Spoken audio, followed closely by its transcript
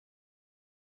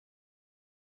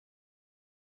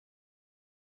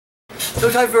No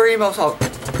time for email song.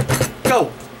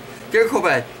 Go! Dear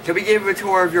CoolBad, can we give a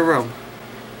tour of your room?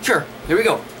 Sure, here we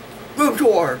go. Room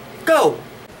tour, go!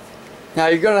 Now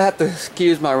you're gonna have to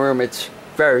excuse my room, it's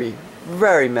very,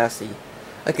 very messy.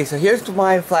 Okay, so here's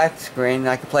my flat screen.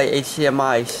 I can play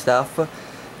HDMI stuff.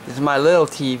 This is my little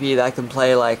TV that I can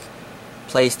play like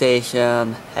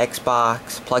PlayStation,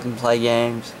 Xbox, plug and play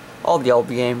games, all the old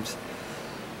games.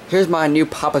 Here's my new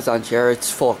Papasan chair.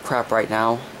 It's full of crap right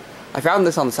now. I found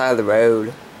this on the side of the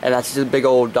road, and that's just a big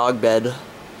old dog bed.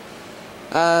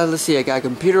 Let's see, I got a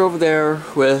computer over there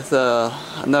with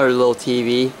another little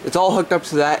TV. It's all hooked up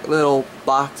to that little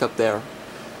box up there.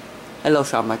 Hello,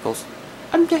 Shawn Michaels.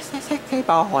 I'm just a sexy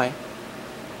boy.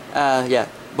 Yeah,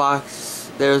 box.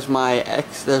 There's my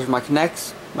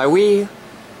Kinects, my Wii,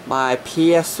 my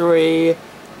PS3,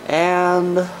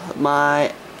 and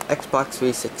my Xbox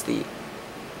 360.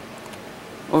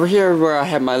 Over here where I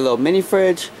have my little mini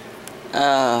fridge,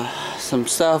 some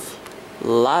stuff, a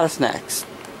lot of snacks.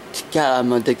 God,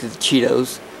 I'm addicted to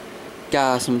Cheetos.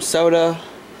 Got some soda,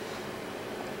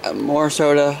 more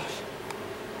soda,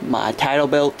 my title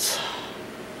belt.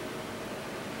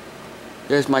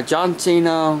 There's my John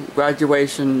Cena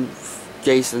graduation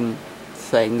Jason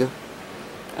thing.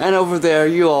 And over there,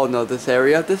 you all know this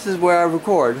area. This is where I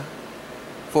record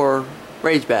for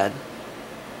Rage Bad.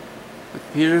 My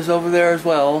computer's over there as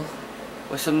well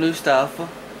with some new stuff.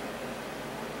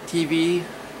 TV,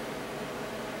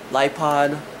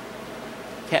 LiPod.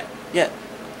 Yeah.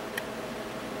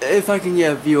 If I can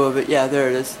get a view of it, yeah, there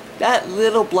it is. That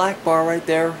little black bar right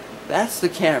there, that's the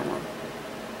camera.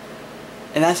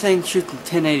 And that thing shoots in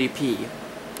 1080p.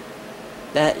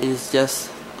 That is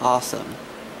just awesome.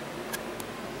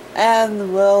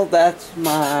 And, well, that's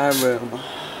my room.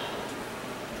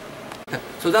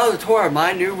 So that was a tour of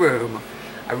my new room.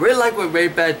 I really like what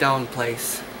Rage Bad done in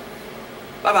place.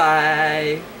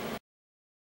 Bye-bye.